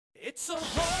It's a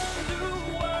whole new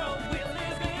world we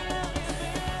live in.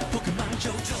 Pokemon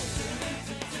JoJo.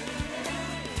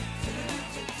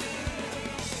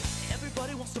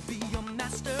 Everybody wants to be a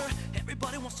master.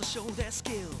 Everybody wants to show their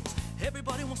skills.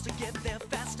 Everybody wants to get there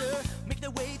faster. Make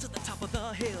their way to the top of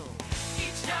the hill.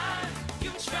 Each time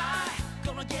you try,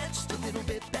 gonna get just a little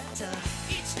bit better.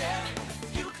 Each step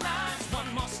you climb,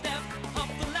 one more step up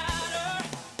the ladder.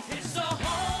 It's a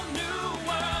whole new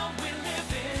world we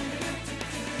live in.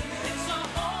 It's a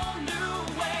whole new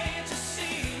way to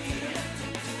see.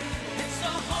 It's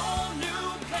a whole new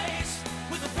place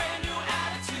with a brand new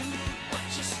attitude. But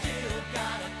you still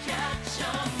gotta catch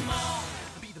 'em all.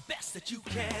 Be the best that you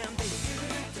can be.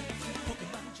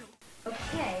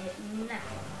 Okay, now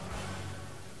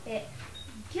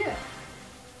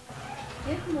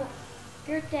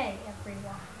good day,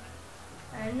 everyone.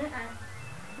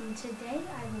 And today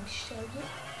I will show you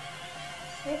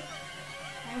I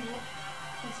will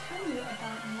tell you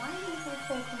about my little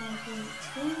Pokemon team,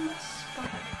 Team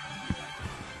Spider.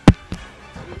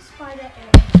 Team Spider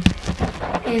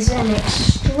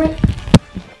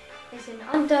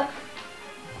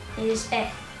is a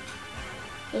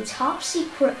top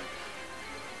secret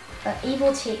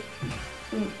evil team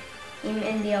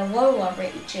in the Alola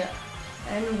region,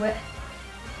 and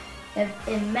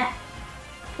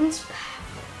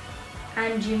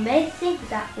you may think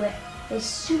that it's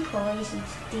super easy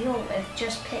to deal with,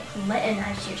 just pick Litten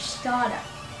as your starter,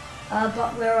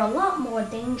 but we're a lot more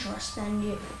dangerous than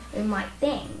you might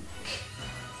think.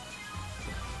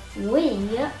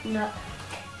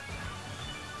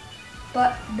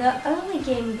 But the early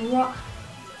game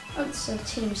grunts of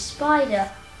Team Spider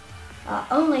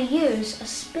only use a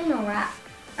Spinarak,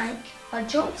 a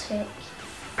Joltik,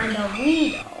 and a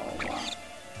Weedle.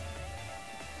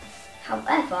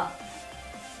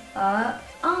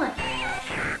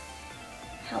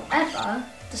 However,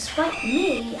 despite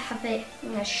me having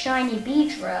a shiny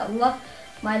Beedrill,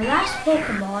 my last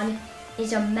Pokemon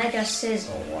is a Mega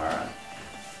Scizor.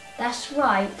 That's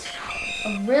right,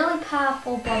 a really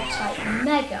powerful bug type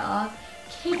Mega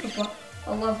capable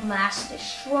of mass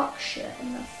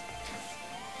destruction.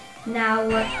 Now,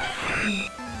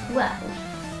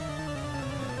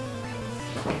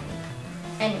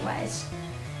 anyways,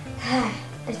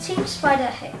 the Team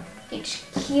Spider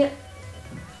HQ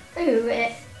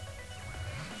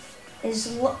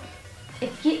is,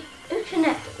 if you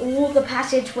connect all the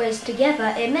passageways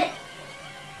together, it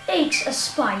makes a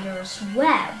spider's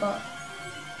web.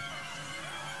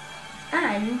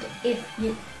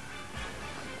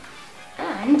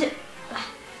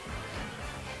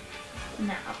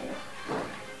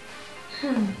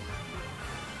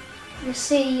 You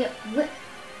see,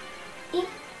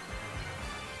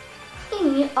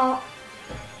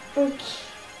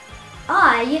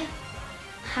 I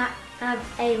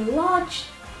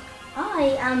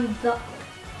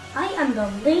am the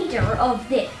leader of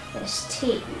this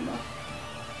team,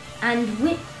 and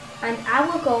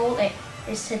our goal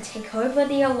is to take over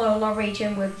the Alola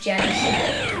region with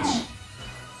Genesect.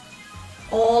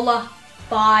 All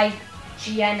 5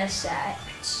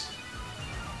 Genesects.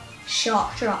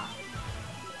 Shock Drop.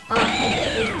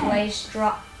 I've Blaze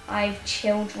Drop. I've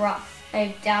Chill Drop.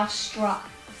 I've Douse Drop.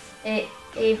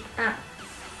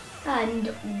 And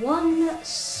one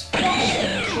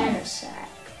special Genesect.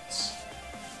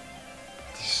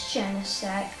 This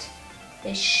Genesect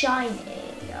is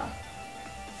shiny.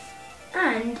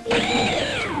 And it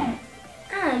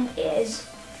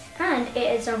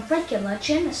is a regular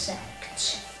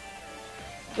Genesect.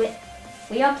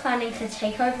 We are planning to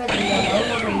take over the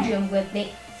Alola region with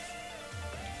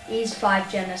these 5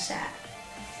 Genesects.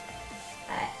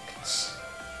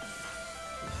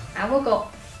 Our goal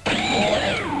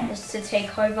is to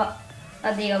take over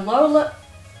the Alola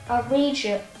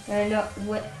region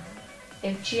with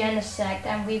Genesect,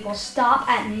 and we will stop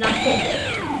at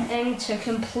nothing to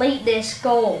complete this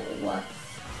goal.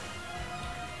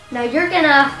 Now you're gonna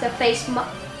have to face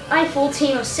my full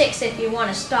team of 6 if you want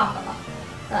to stop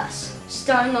us.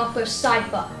 Starting off with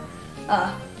Cypher.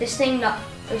 This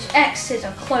X is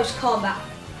a close combat.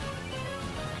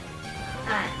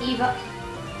 Eva,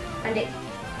 and it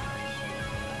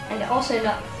also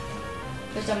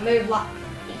there's a move like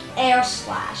Air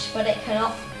Slash, but it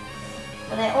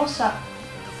also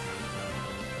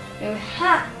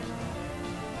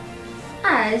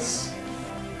has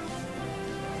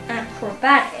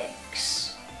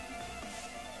acrobatics.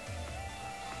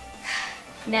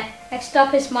 Next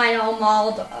up is my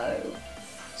Almaldo.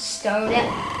 Stone it.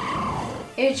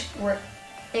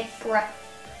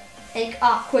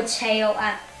 Aqua Tail,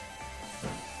 and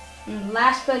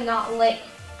last but not least,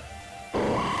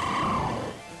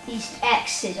 East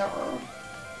Exeter.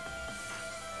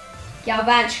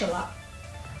 Galvantula.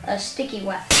 A sticky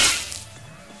web.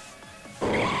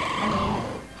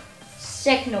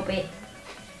 Signal bit.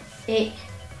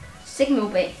 Signal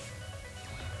bit.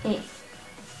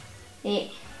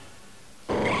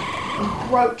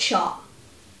 Broacher.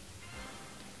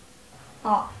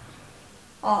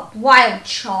 Wild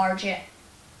charger.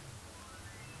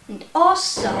 And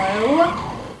also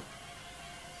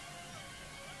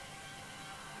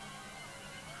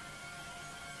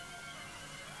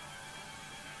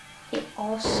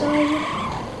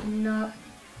knows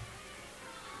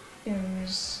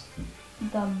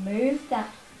the move that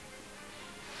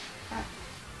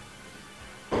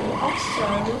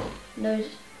also knows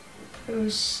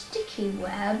sticky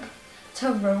web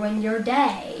to ruin your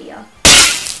day.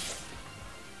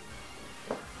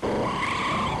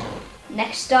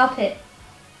 Next up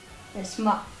is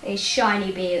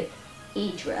shiny beard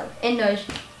E-drill. It knows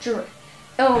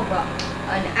over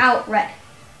an outlet.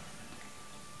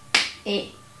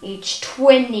 Each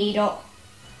twin needle.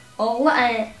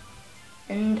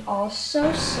 And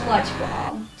also sludge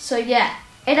bomb. So yeah,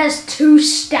 it has 2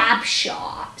 stab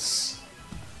shots.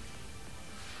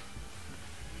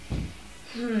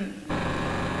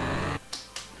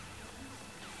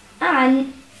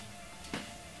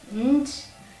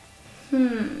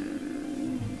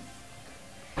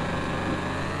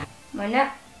 My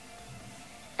next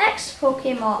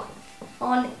Pokemon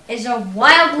is a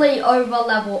wildly over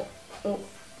level.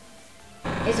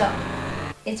 It's a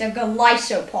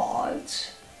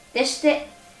Glycopod. This thing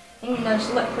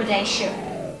knows liquidation,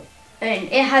 and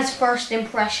it has first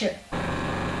impression.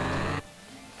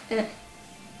 And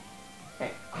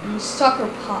sucker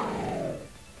pop.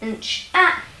 And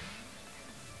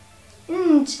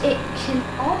it can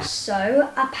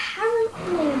also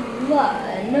apparently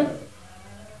learn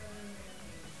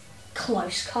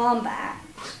close combat.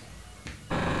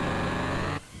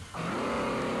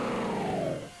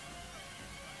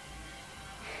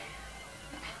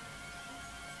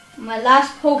 My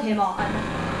last Pokemon,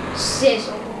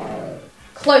 Sizzle.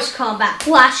 Close combat,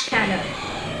 flash cannon.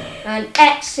 And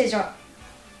Exeter.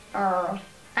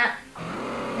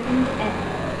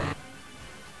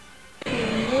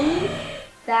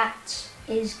 That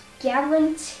is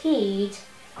guaranteed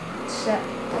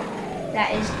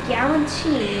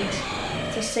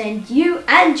to send you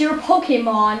and your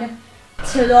Pokemon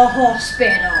to the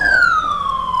hospital.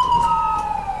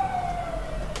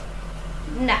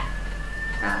 Now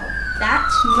that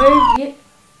move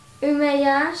you may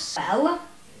ask, well,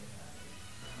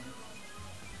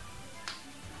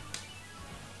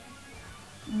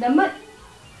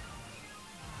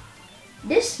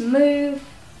 this move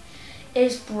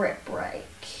is Brick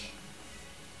Break.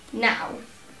 Now,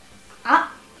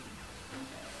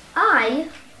 I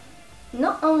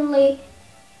not only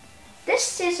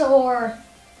this Scizor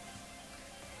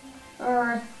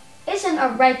isn't a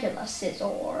regular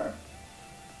Scizor.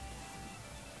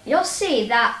 You'll see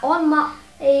that on my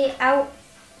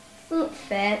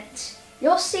outfit.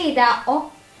 You'll see that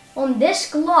on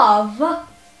this glove,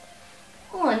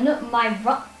 on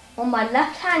my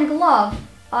left-hand glove,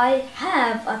 I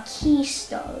have a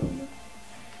keystone.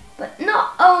 But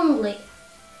not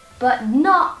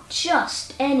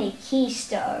just any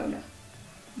keystone.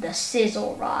 The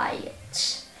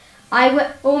Scizorite. I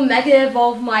will Mega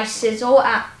Evolve my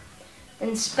Scizor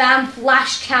and spam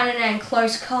Flash Cannon and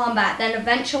Close Combat, then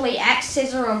eventually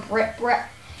X-Scissor and Brick Break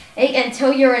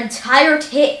until your entire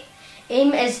team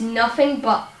is nothing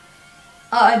but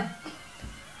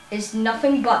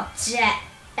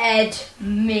dead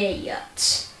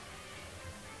meat.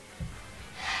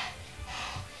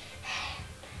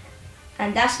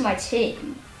 And that's my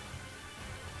team.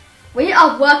 We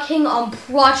are working on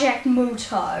Project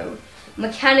Muto,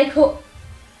 mechanical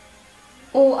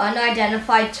or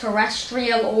unidentified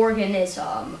terrestrial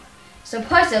organism.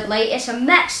 Supposedly, it's a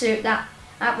mech suit that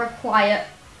requires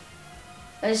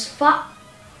 5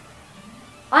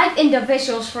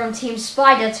 individuals from Team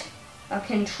Spider to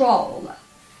control.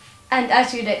 And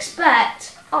as you'd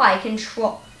expect, I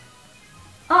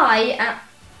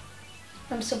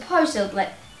am supposedly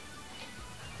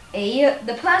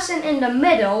the person in the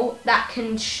middle that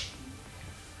controls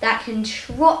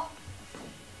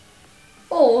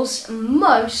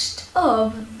most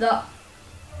of the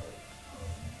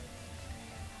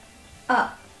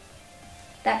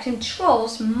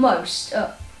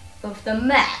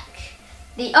mech.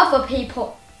 The other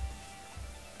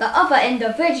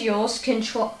individuals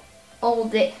control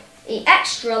the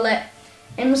extra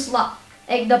limbs, like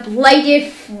the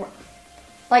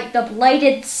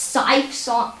bladed scythes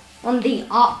on the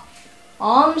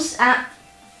arms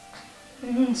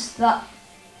and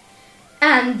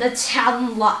the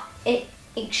talent lot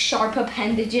sharp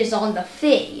appendages on the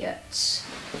feet.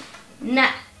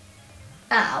 Now,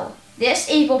 this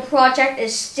evil project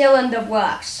is still in the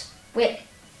works. We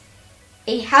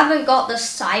haven't got the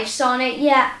scythes on it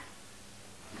yet,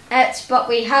 but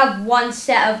we have one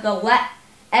set of the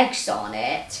legs on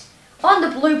it. On the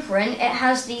blueprint, it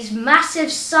has these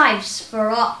massive scythes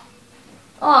for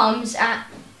arms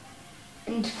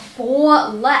and 4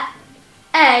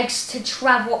 legs to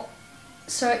travel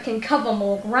so it can cover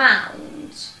more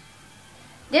ground.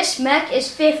 This mech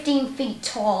is 15 feet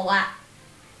tall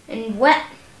and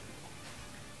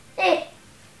it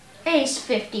is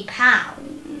 50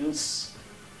 pounds.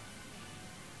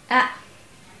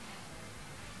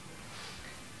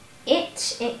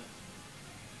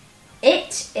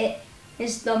 It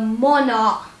is the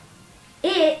monarch.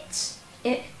 It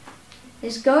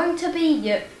is going to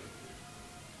be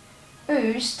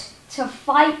used to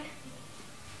fight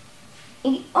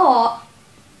off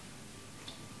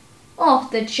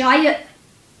the giant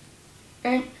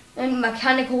and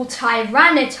mechanical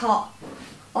Tyranitar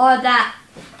that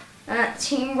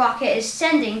Team Rocket is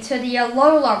sending to the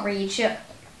Alola region,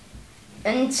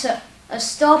 and to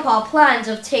stop our plans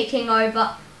of taking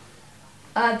over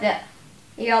the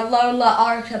Alola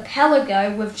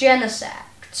archipelago with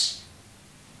Genesect.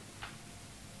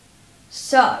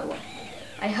 So,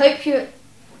 I hope you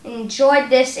enjoyed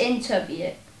this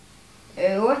interview,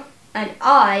 and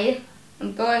I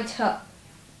am going to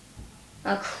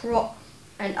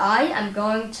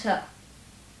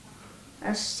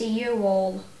see you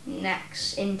all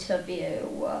next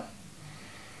interview.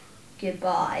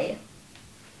 Goodbye.